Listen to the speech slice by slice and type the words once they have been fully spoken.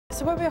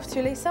So where are we off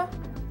to, Lisa?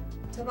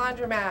 To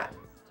laundromat.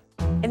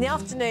 In the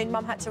afternoon,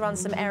 Mum had to run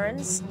some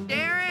errands.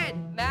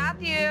 Darren!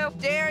 Matthew!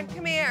 Darren,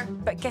 come here.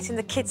 But getting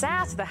the kids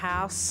out of the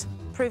house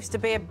proves to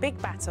be a big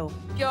battle.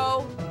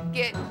 Go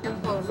get your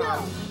clothes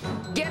on.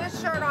 Get a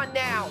shirt on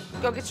now.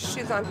 Go get your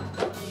shoes on.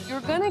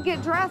 You're gonna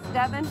get dressed,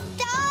 Devin.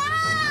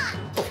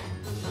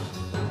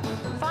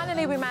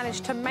 Finally, we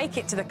managed to make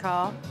it to the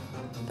car,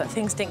 but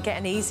things didn't get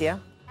any easier.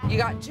 You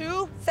got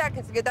 2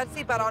 seconds to get that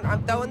seatbelt on.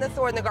 I'm throwing the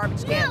sword in the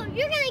garbage can. No,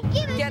 you're gonna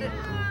give it. Get it.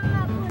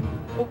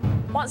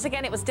 Once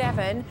again, it was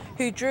Devin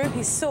who drew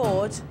his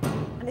sword,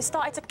 and it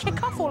started to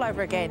kick off all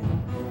over again.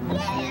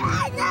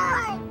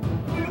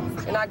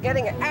 You're not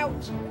getting it.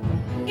 Ouch.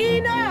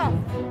 Enough!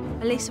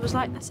 And Lisa was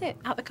like, that's it,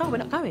 out the car, we're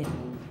not going.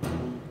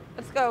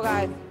 Let's go,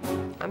 guys.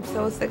 I'm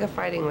so sick of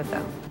fighting with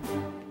them.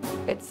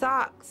 It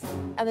sucks.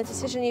 And the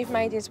decision you've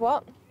made is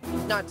what?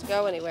 Not to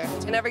go anywhere.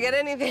 To never get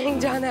anything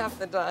done half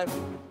the time.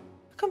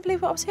 I can't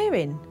believe what I was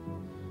hearing.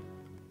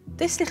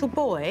 This little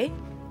boy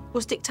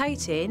was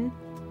dictating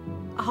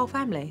a whole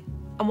family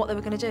and what they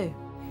were going to do.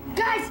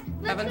 Guys,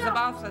 Devin's the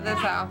boss of this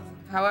house.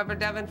 However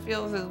Devin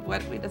feels is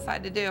what we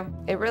decide to do.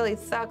 It really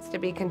sucks to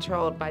be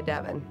controlled by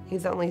Devin.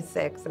 He's only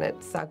 6, and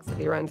it sucks that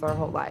he runs our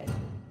whole life.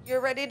 You're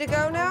ready to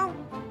go now?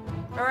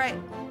 All right,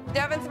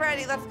 Devin's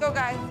ready. Let's go,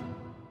 guys.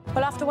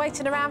 Well, after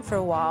waiting around for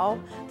a while,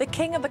 the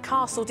king of the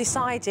castle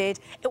decided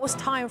it was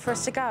time for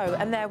us to go,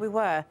 and there we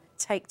were,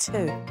 take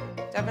 2.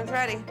 Devin's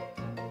ready.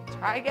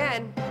 Try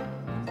again.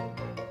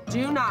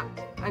 Do not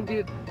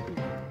undo.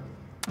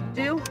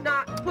 Do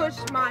not push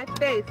my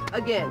face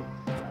again.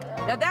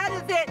 Now that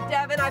is it,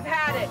 Devin. I've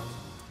had it.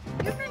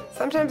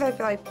 Sometimes I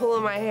feel like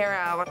pulling my hair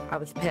out. I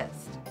was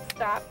pissed.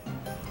 Stop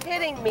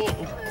hitting me.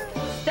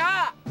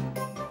 Stop.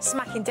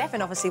 Smacking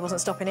Devin obviously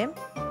wasn't stopping him.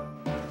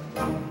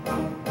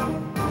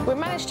 We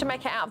managed to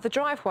make it out of the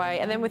driveway,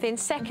 and then within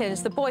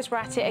seconds, the boys were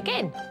at it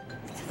again.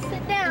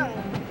 sit down.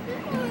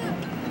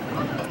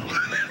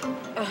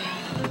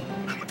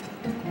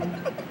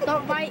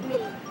 Don't bite me.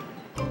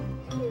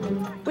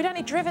 We'd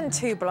only driven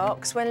 2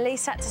 blocks when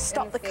Lisa had to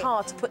stop the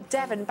car to put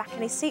Devin back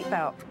in his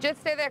seatbelt.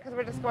 Just stay there, because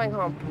we're just going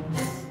home.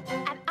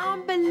 And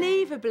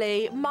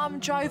unbelievably, Mum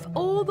drove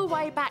all the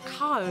way back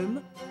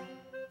home,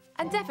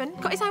 and Devin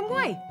got his own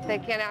way. They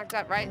can't act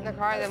up right in the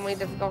car, then we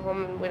just go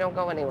home and we don't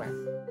go anywhere.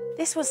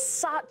 This was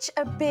such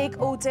a big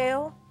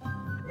ordeal,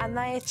 and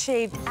they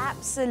achieved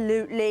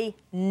absolutely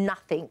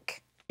nothing.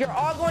 You're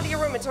all going to your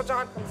room until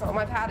John comes home.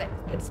 I've had it.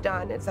 It's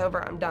done. It's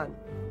over. I'm done.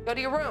 Go to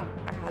your room.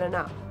 I had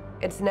enough.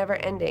 It's never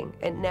ending.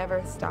 It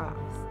never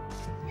stops.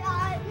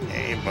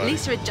 Hey,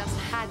 Lisa had just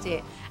had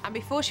it, and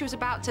before she was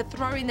about to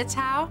throw in the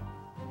towel,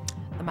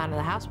 the man of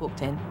the house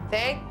walked in.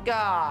 Thank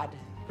God.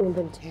 It's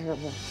been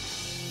terrible.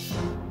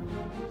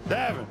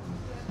 Devin,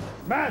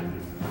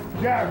 Matthew,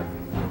 Jared.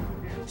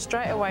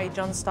 Straight away,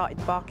 John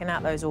started barking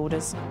out those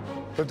orders.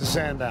 Put the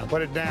sand down.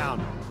 Put it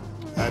down.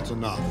 That's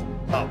enough.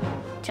 Up.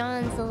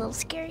 John's a little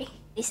scary.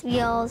 He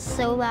yells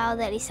so loud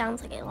that he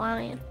sounds like a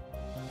lion.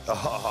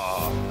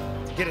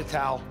 Get a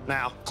towel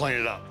now. Clean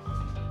it up.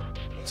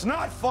 It's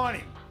not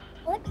funny.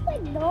 Looks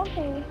like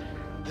nothing.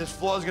 This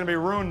floor's gonna be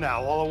ruined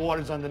now. All the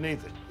water's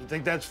underneath it. You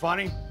think that's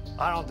funny?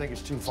 I don't think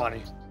it's too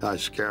funny. I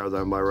scare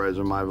them by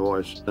raising my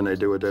voice. Then they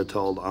do what they're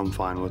told. I'm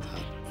fine with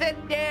that.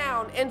 Sit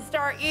down and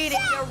start eating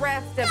the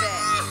rest of it.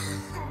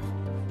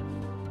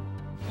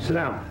 Sit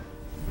down.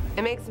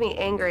 It makes me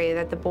angry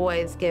that the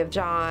boys give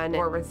John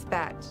more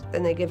respect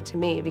than they give to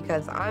me,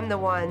 because I'm the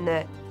one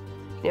that,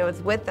 you know,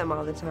 is with them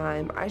all the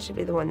time. I should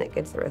be the one that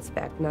gets the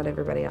respect, not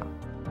everybody else.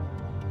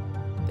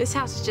 This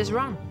house is just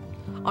run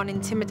on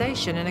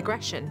intimidation and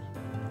aggression,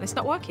 and it's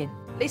not working.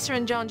 Lisa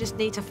and John just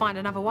need to find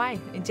another way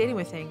in dealing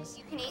with things.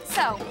 You can eat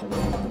so.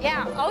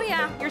 Yeah, oh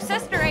yeah, your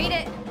sister ate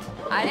it.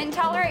 I didn't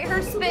tolerate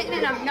her spitting,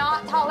 and I'm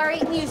not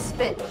tolerating you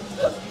spitting.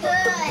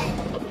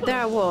 Good. There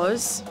I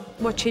was,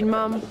 watching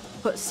Mum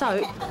put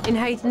soap in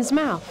Hayden's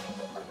mouth.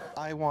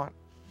 I want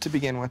to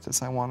begin with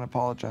this. I want to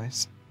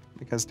apologize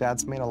because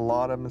Dad's made a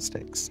lot of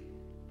mistakes.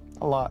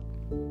 A lot.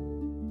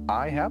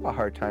 I have a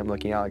hard time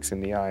looking Alex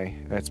in the eye.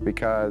 That's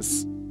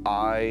because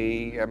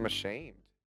I am ashamed.